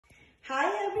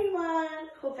Hi everyone,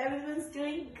 hope everyone's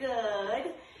doing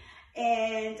good,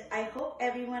 and I hope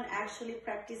everyone actually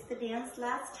practiced the dance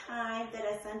last time that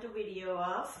I sent a video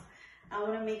of. I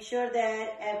want to make sure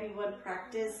that everyone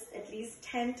practiced at least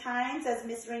 10 times as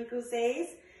Miss Rinku says,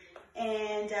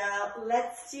 and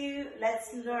let's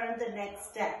learn the next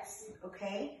steps,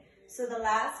 okay? So the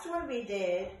last one we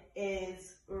did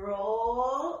is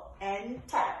roll and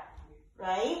tap,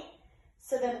 right?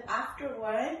 So then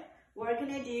afterward, we're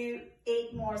gonna do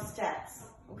 8 more steps,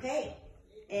 okay?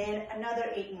 And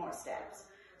another 8 more steps.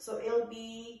 So it'll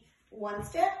be one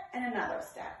step and another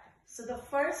step. So the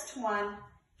first one,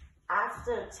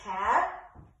 after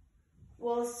tap,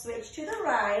 we'll switch to the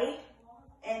right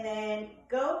and then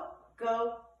go,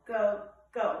 go, go,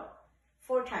 go.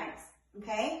 4 times,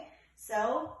 okay?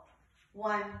 So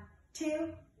 1, 2,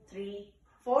 3,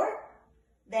 4.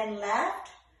 Then left,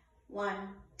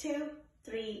 1, 2,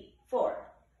 3, 4.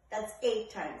 That's 8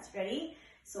 times. Ready?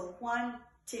 So 1,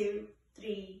 2,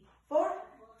 3, 4,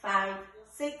 5,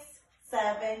 6,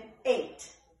 7, 8.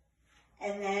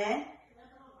 And then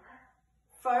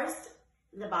first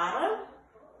the bottom,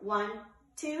 1,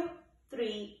 2,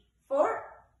 3, 4.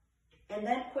 And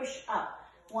then push up.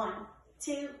 1,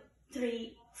 2,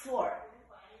 3, 4.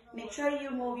 Make sure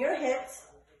you move your hips.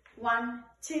 1,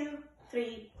 2,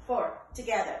 3, 4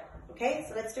 together. Okay,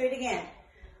 so let's do it again.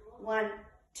 1,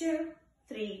 2,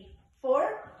 3,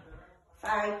 4,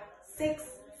 5, 6,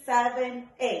 7,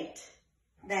 8.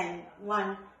 Then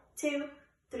 1, 2,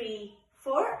 3,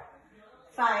 4,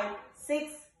 5,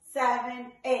 6,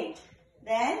 7, 8.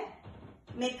 Then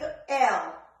make a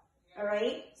L. All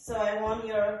right. So I want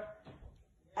to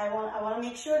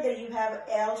make sure that you have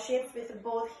L shape with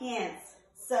both hands.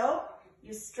 So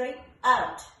you straight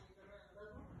out,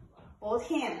 both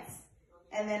hands,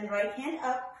 and then right hand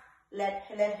up,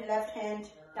 left hand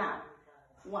down.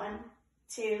 1,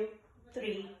 2,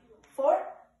 3, 4,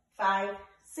 5,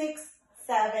 6,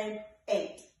 7,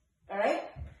 8. All right?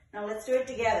 Now let's do it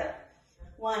together.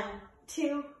 1,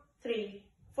 2, 3,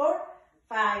 4,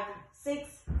 5,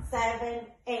 6, 7,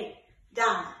 8.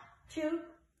 Down. 2,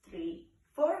 3,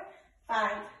 4,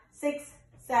 5, 6,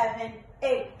 7,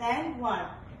 8. Then 1,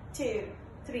 2,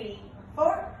 3,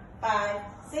 4, 5,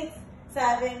 6,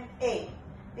 7, 8.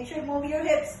 Make sure you move your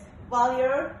hips while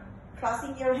you're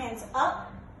crossing your hands up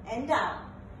and down,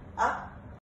 up